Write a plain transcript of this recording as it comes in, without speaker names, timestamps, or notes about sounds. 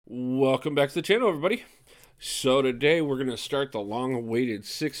Welcome back to the channel, everybody. So today we're going to start the long-awaited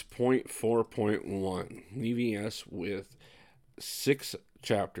 6.4.1, leaving us with 6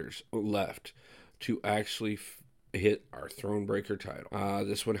 chapters left to actually hit our Thronebreaker title.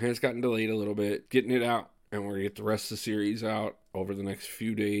 This one has gotten delayed a little bit, getting it out, and we're going to get the rest of the series out over the next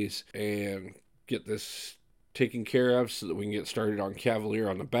few days and get this taken care of so that we can get started on Cavalier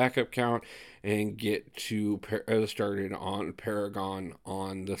on the backup count and get to started on Paragon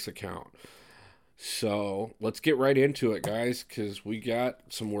on this account. So let's get right into it, guys, because we got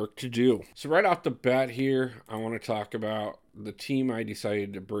some work to do. So right off the bat here, I want to talk about the team I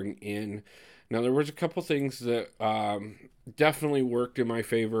decided to bring in. Now, there was a couple things that definitely worked in my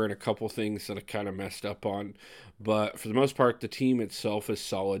favor and a couple things that I kind of messed up on. But for the most part, the team itself is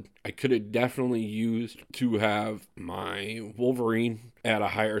solid. I could have definitely used to have my Wolverine at a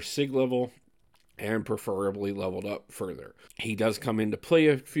higher SIG level and preferably leveled up further. He does come into play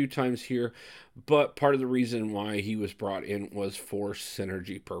a few times here, but part of the reason why he was brought in was for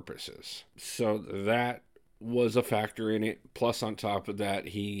synergy purposes. So that was a factor in it. Plus, on top of that,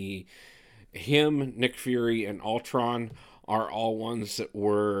 him, Nick Fury, and Ultron are all ones that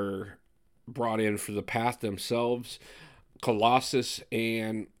were brought in for the path themselves. Colossus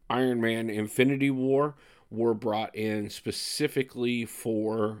and Iron Man Infinity War were brought in specifically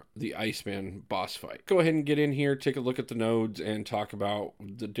for the Iceman boss fight. Go ahead and get in here, take a look at the nodes, and talk about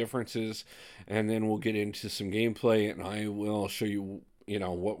the differences, and then we'll get into some gameplay, and I will show you,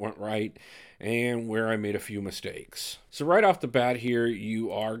 what went right and where I made a few mistakes. So right off the bat here,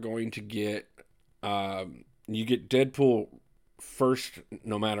 you are going to get, you get Deadpool first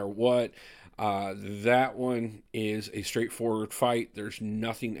no matter what. That one is a straightforward fight. There's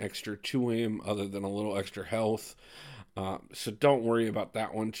nothing extra to him other than a little extra health. So don't worry about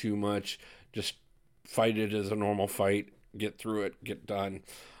that one too much. Just fight it as a normal fight. Get through it. Get done.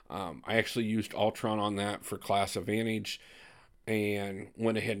 I actually used Ultron on that for class advantage and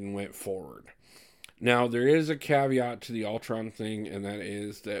went ahead and went forward. Now, there is a caveat to the Ultron thing, and that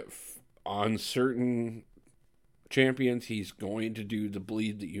is that on certain champions, he's going to do the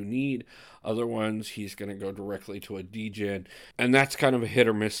bleed that you need. Other ones, he's going to go directly to a degen, and that's kind of a hit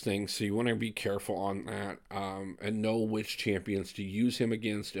or miss thing, so you want to be careful on that and know which champions to use him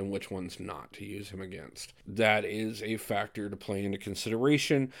against and which ones not to use him against. That is a factor to play into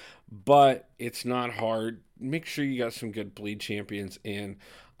consideration, but it's not hard. Make sure you got some good bleed champions in.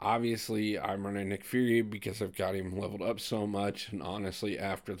 Obviously, I'm running Nick Fury because I've got him leveled up so much, and honestly,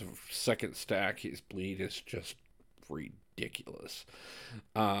 after the second stack, his bleed is just ridiculous.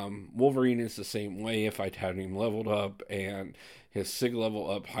 Wolverine is the same way. If I'd had him leveled up and his SIG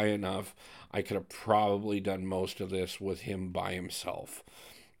level up high enough, I could have probably done most of this with him by himself.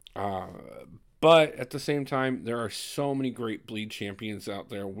 But at the same time, there are so many great bleed champions out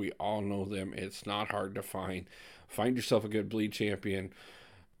there. We all know them. It's not hard to find. Find yourself a good bleed champion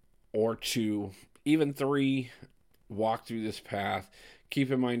or 2, even 3. Walk through this path.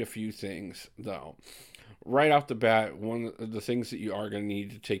 Keep in mind a few things, though. Right off the bat, one of the things that you are going to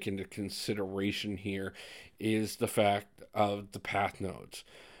need to take into consideration here is the fact of the path nodes.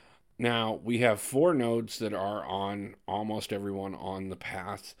 Now, we have 4 nodes that are on almost everyone on the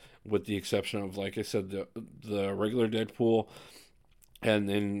path, with the exception of, like I said, the regular Deadpool, and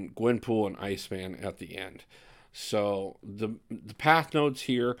then Gwenpool and Iceman at the end. So the path nodes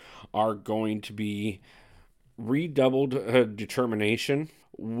here are going to be redoubled determination,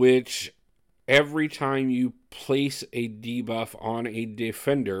 which every time you place a debuff on a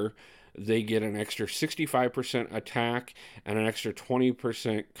defender, they get an extra 65% attack and an extra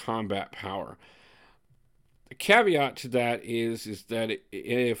 20% combat power. The caveat to that is that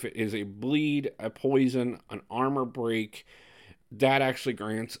if it is a bleed, a poison, an armor break, that actually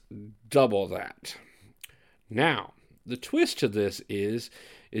grants double that. Now, the twist to this is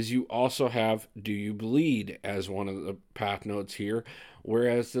you also have Do You Bleed as one of the path nodes here,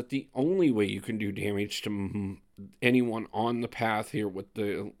 whereas that the only way you can do damage to anyone on the path here with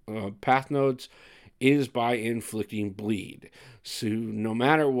the path nodes is by inflicting bleed. So no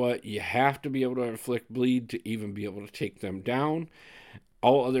matter what, you have to be able to inflict bleed to even be able to take them down.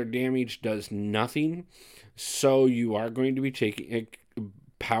 All other damage does nothing, so you are going to be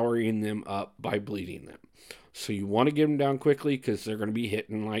powering them up by bleeding them. So you want to get them down quickly because they're going to be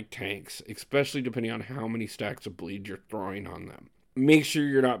hitting like tanks, especially depending on how many stacks of bleed you're throwing on them. Make sure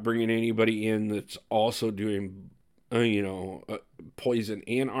you're not bringing anybody in that's also doing, poison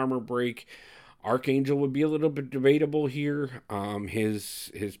and armor break. Archangel would be a little bit debatable here.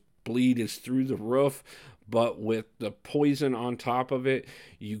 His bleed is through the roof, but with the poison on top of it,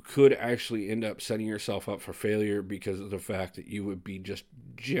 you could actually end up setting yourself up for failure because of the fact that you would be just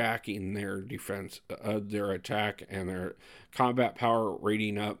jacking their defense, their attack, and their combat power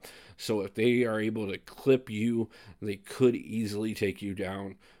rating up. So if they are able to clip you, they could easily take you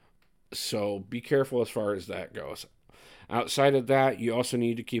down. So be careful as far as that goes. Outside of that, you also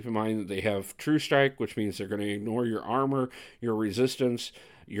need to keep in mind that they have True Strike, which means they're going to ignore your armor, your resistance,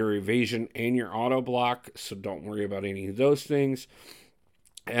 your evasion, and your auto block. So don't worry about any of those things.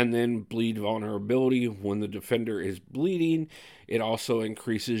 And then Bleed Vulnerability. When the defender is bleeding, it also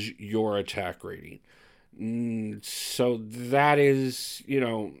increases your attack rating. So that is,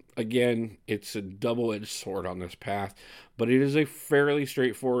 again, it's a double-edged sword on this path, but it is a fairly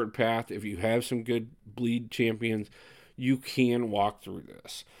straightforward path. If you have some good bleed champions, you can walk through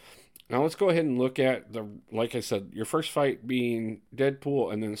this. Now let's go ahead and look at like I said, your first fight being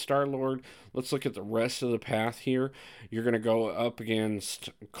Deadpool and then Star-Lord. Let's look at the rest of the path here. You're going to go up against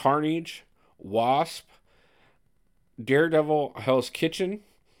Carnage, Wasp, Daredevil, Hell's Kitchen,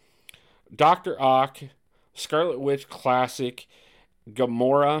 Dr. Ock, Scarlet Witch Classic,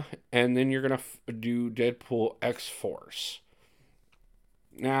 Gamora, and then you're going to do Deadpool X-Force.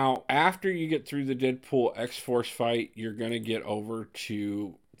 Now, after you get through the Deadpool X-Force fight, you're going to get over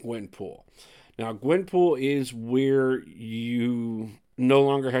to Gwenpool. Now, Gwenpool is where you no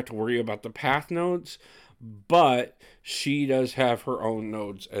longer have to worry about the path nodes, but she does have her own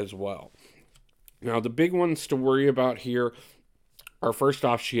nodes as well. Now, the big ones to worry about here are, first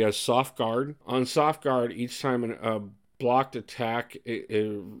off, she has Soft Guard. On Soft Guard, each time a blocked attack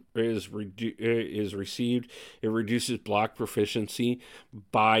is received, it reduces block proficiency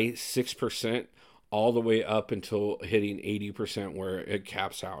by 6%, all the way up until hitting 80% where it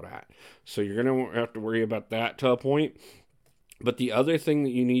caps out at. So you're going to have to worry about that to a point. But the other thing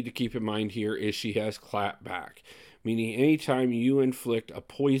that you need to keep in mind here is she has Clapback, meaning anytime you inflict a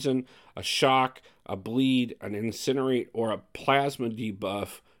poison, a shock, a bleed, an incinerate, or a plasma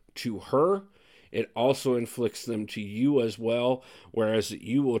debuff to her, it also inflicts them to you as well, whereas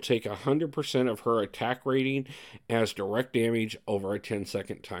you will take 100% of her attack rating as direct damage over a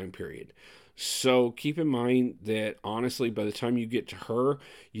 10-second time period. So keep in mind that, honestly, by the time you get to her,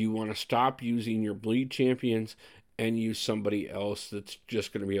 you want to stop using your bleed champions and use somebody else that's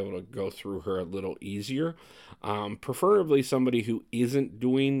just going to be able to go through her a little easier. Preferably somebody who isn't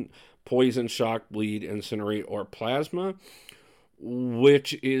doing poison, shock, bleed, incinerate, or plasma,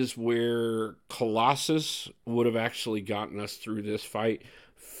 which is where Colossus would have actually gotten us through this fight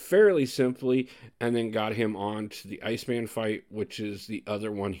fairly simply, and then got him on to the Iceman fight, which is the other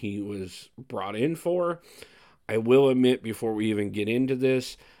one he was brought in for. I will admit, before we even get into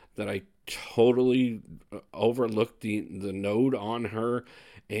this, that I totally overlooked the node on her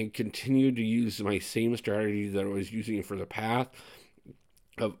and continued to use my same strategy that I was using for the path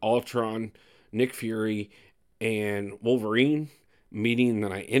of Ultron, Nick Fury, and Wolverine, meaning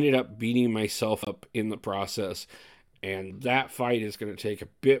that I ended up beating myself up in the process, and that fight is going to take a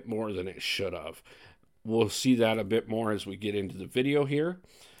bit more than it should have. We'll see that a bit more as we get into the video here.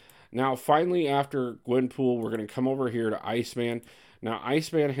 Now, finally, after Gwenpool, we're going to come over here to Iceman. Now,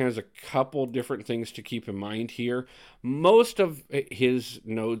 Iceman has a couple different things to keep in mind here. Most of his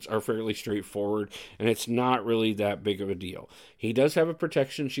nodes are fairly straightforward, and it's not really that big of a deal. He does have a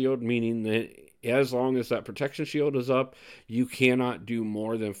protection shield, meaning that as long as that protection shield is up, you cannot do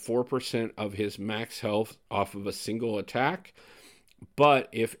more than 4% of his max health off of a single attack. But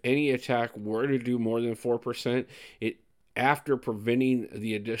if any attack were to do more than 4%, after preventing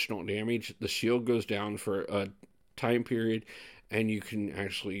the additional damage, the shield goes down for a time period, and you can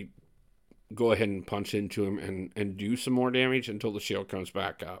actually go ahead and punch into him and do some more damage until the shield comes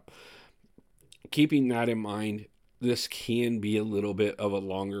back up. Keeping that in mind, this can be a little bit of a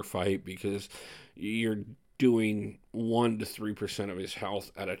longer fight because you're doing 1 to 3% of his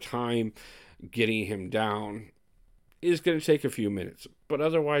health at a time. Getting him down is going to take a few minutes, but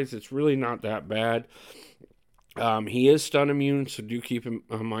otherwise it's really not that bad. He is stun immune, so do keep in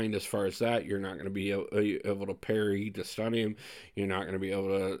mind as far as that. You're not going to be able to parry to stun him. You're not going to be able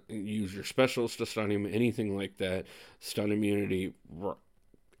to use your specials to stun him, anything like that. Stun immunity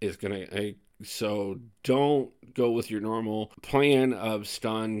is going to... So don't go with your normal plan of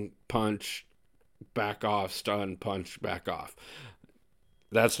stun, punch, back off, stun, punch, back off.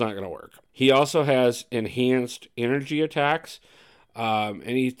 That's not going to work. He also has enhanced energy attacks.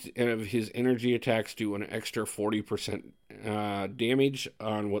 Any of his energy attacks do an extra 40% damage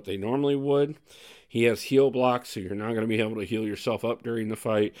on what they normally would. He has heal blocks, so you're not going to be able to heal yourself up during the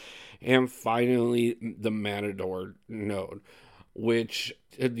fight. And finally, the Matador node. which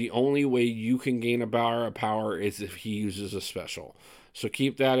the only way you can gain a bar of power is if he uses a special. So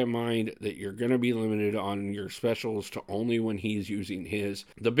keep that in mind, that you're going to be limited on your specials to only when he's using his.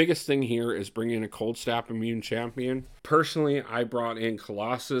 The biggest thing here is bringing a Cold Snap Immune champion. Personally, I brought in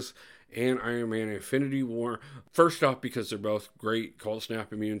Colossus and Iron Man Infinity War. First off, because they're both great Cold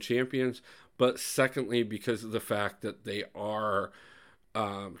Snap Immune champions, but secondly, because of the fact that they are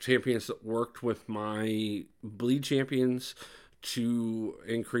champions that worked with my bleed champions to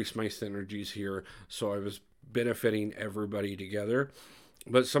increase my synergies here. So I was benefiting everybody together.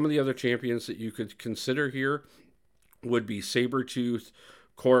 But some of the other champions that you could consider here would be Sabretooth,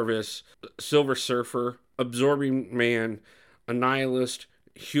 Corvus, Silver Surfer, Absorbing Man, Annihilist,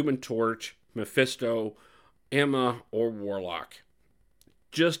 Human Torch, Mephisto, Emma, or Warlock.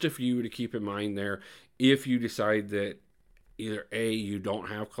 Just a few to keep in mind there if you decide that either A, you don't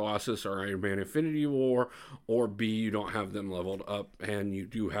have Colossus or Iron Man Infinity War, or B, you don't have them leveled up and you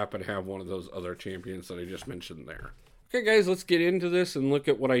do happen to have one of those other champions that I just mentioned there. Okay, guys, let's get into this and look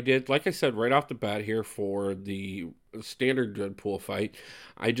at what I did. Like I said, right off the bat here for the standard Deadpool fight,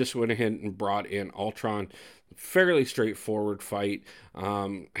 I just went ahead and brought in Ultron. Fairly straightforward fight.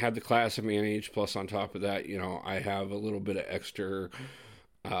 Had the class advantage, plus on top of that, I have a little bit of extra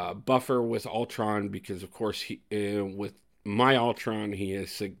buffer with Ultron because, of course, with my Ultron, he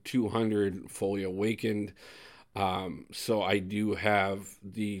is 200 fully awakened. So I do have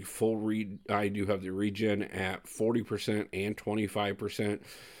the I do have the regen at 40% and 25%,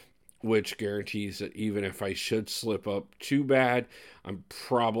 which guarantees that even if I should slip up too bad, I'm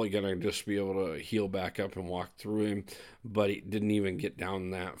probably going to just be able to heal back up and walk through him, but it didn't even get down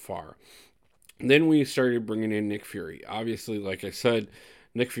that far. And then we started bringing in Nick Fury. Obviously, like I said,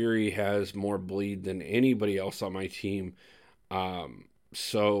 Nick Fury has more bleed than anybody else on my team.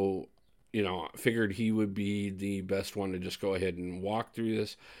 So, figured he would be the best one to just go ahead and walk through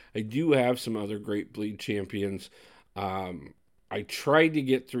this. I do have some other great bleed champions. I tried to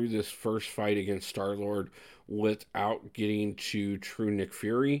get through this first fight against Star-Lord without getting to true Nick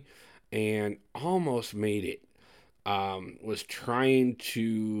Fury and almost made it. Was trying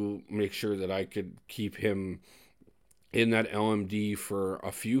to make sure that I could keep him in that LMD for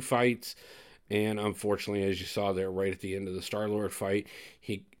a few fights. And unfortunately, as you saw there right at the end of the Star-Lord fight,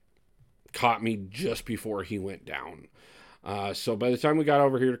 he caught me just before he went down. So by the time we got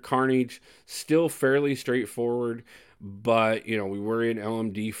over here to Carnage, still fairly straightforward, but, we were in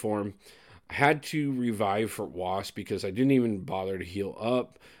LMD form. I had to revive for Wasp because I didn't even bother to heal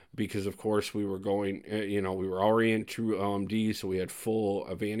up because, of course, we were going, we were already in true LMD, so we had full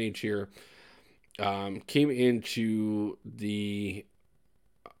advantage here. Came into the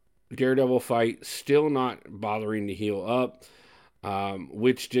Daredevil fight, still not bothering to heal up,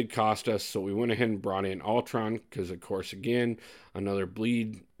 which did cost us. So we went ahead and brought in Ultron because, of course, again, another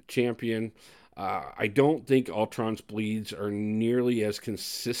bleed champion. I don't think Ultron's bleeds are nearly as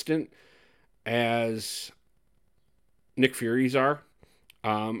consistent as Nick Fury's are.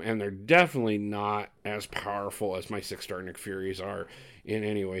 And they're definitely not as powerful as my 6-star Nick Fury's are in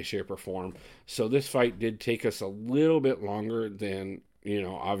any way, shape, or form. So this fight did take us a little bit longer than,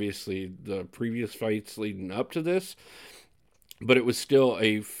 obviously the previous fights leading up to this. But it was still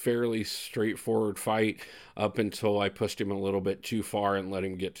a fairly straightforward fight up until I pushed him a little bit too far and let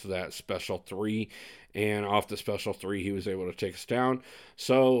him get to that special 3. And off the special 3, he was able to take us down.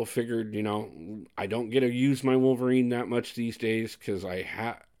 So figured, I don't get to use my Wolverine that much these days because I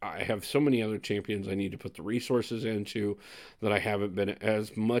have so many other champions I need to put the resources into that I haven't been,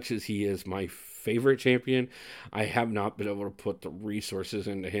 as much as he is my favorite champion, I have not been able to put the resources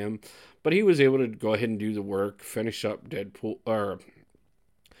into him. But he was able to go ahead and do the work, finish up Daredevil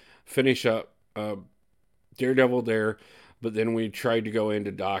there. But then we tried to go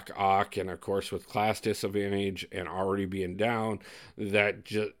into Doc Ock, and of course with class disadvantage and already being down,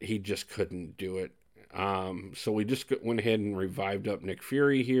 he just couldn't do it. So we just went ahead and revived up Nick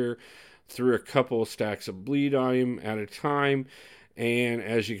Fury here, threw a couple of stacks of bleed on him at a time, and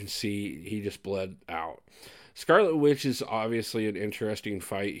as you can see, he just bled out. Scarlet Witch is obviously an interesting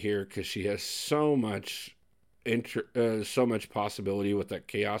fight here because she has so much possibility with that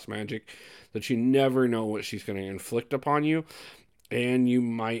chaos magic that you never know what she's going to inflict upon you, and you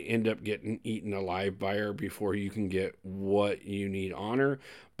might end up getting eaten alive by her before you can get what you need on her.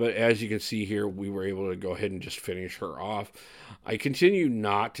 But as you can see here, we were able to go ahead and just finish her off. I continue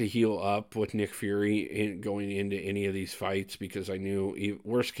not to heal up with Nick Fury going into any of these fights because I knew,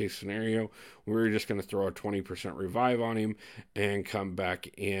 worst case scenario, we were just going to throw a 20% revive on him and come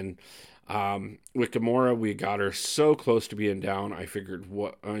back in. With Gamora, we got her so close to being down. I figured,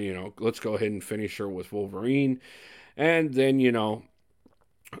 let's go ahead and finish her with Wolverine. And then,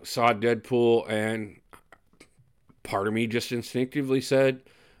 saw Deadpool, and part of me just instinctively said,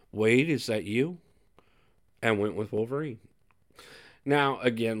 Wade, is that you? And went with Wolverine. Now,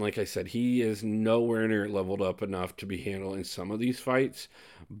 again, like I said, he is nowhere near leveled up enough to be handling some of these fights.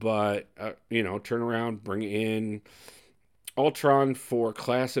 But, turn around, bring in Ultron for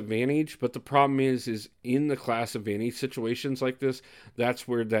class advantage. But the problem is in the class advantage situations like this, that's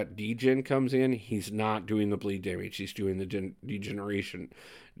where that degen comes in. He's not doing the bleed damage. He's doing the degeneration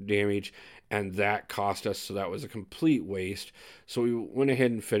damage. And that cost us, so that was a complete waste. So we went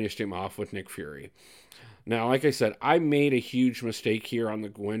ahead and finished him off with Nick Fury. Now, like I said, I made a huge mistake here on the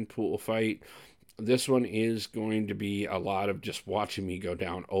Gwenpool fight. This one is going to be a lot of just watching me go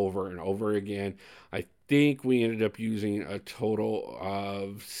down over and over again. I think we ended up using a total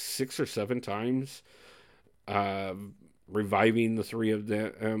of 6 or 7 times, reviving the 3 of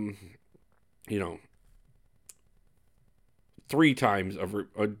them, 3 times of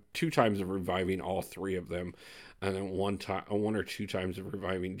 2 times of reviving all 3 of them, and then 1 or 2 times of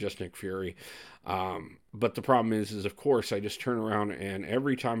reviving just Nick Fury. But the problem is of course I just turn around and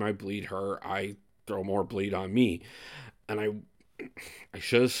every time I bleed her, I throw more bleed on me, and I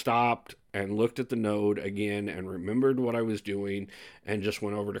should have stopped and looked at the node again and remembered what I was doing and just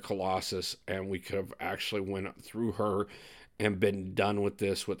went over to Colossus, and we could have actually went through her and been done with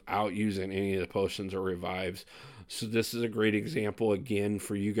this without using any of the potions or revives. So this is a great example again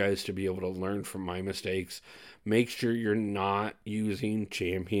for you guys to be able to learn from my mistakes. Make sure you're not using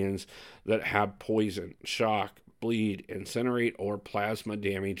champions that have poison, shock, bleed, incinerate, or plasma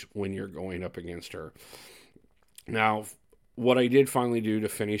damage when you're going up against her. Now, what I did finally do to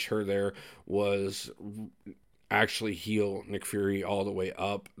finish her there was actually heal Nick Fury all the way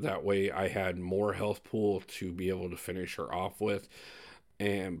up. That way I had more health pool to be able to finish her off with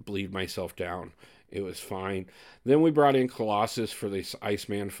and bleed myself down. It was fine. Then we brought in Colossus for this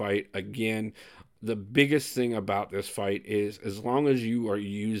Iceman fight. Again, the biggest thing about this fight is as long as you are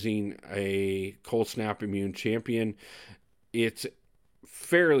using a Cold Snap immune champion, it's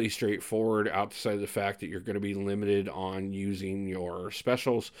fairly straightforward outside of the fact that you're going to be limited on using your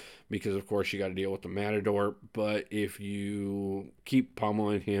specials because of course you got to deal with the Matador. But if you keep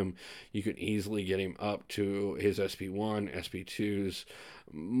pummeling him, you can easily get him up to his SP1, SP2s.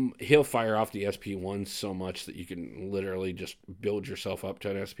 He'll fire off the SP1s so much that you can literally just build yourself up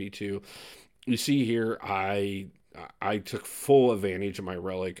to an SP2. You see here, I took full advantage of my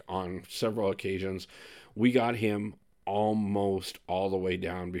relic on several occasions. We got him almost all the way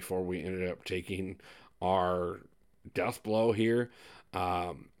down before we ended up taking our death blow here.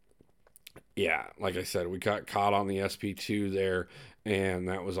 Yeah, like I said, we got caught on the SP2 there, and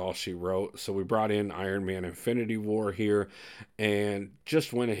that was all she wrote. So we brought in Iron Man Infinity War here and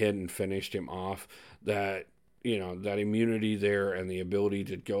just went ahead and finished him off. That immunity there and the ability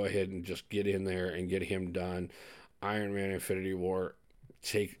to go ahead and just get in there and get him done. Iron Man Infinity War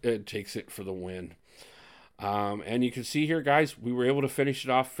takes it for the win. And you can see here, guys, we were able to finish it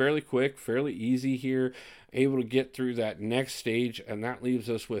off fairly quick, fairly easy here, able to get through that next stage, and that leaves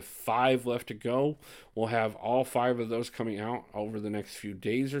us with 5 left to go. We'll have all 5 of those coming out over the next few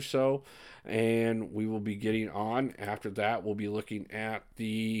days or so, and we will be getting on. After that, we'll be looking at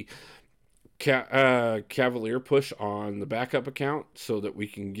the Cavalier push on the backup account so that we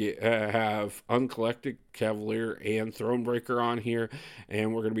can have uncollected Cavalier and Thronebreaker on here,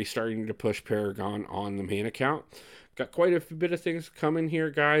 and we're going to be starting to push Paragon on the main account. Got quite a bit of things coming here,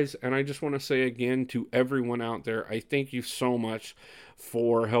 guys, and I just want to say again to everyone out there, I thank you so much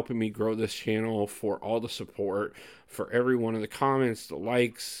for helping me grow this channel, for all the support, for every one of the comments, the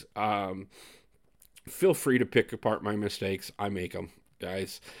likes. Feel free to pick apart my mistakes. I make them,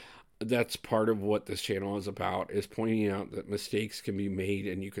 guys. That's part of what this channel is about, is pointing out that mistakes can be made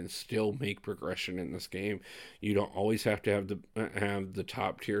and you can still make progression in this game. You don't always have to have the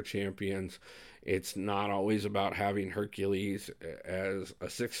top tier champions. It's not always about having Hercules as a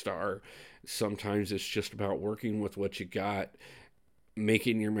 6-star. Sometimes it's just about working with what you got,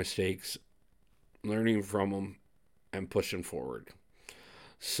 making your mistakes, learning from them, and pushing forward.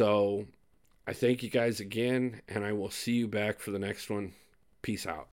 So I thank you guys again, and I will see you back for the next one. Peace out.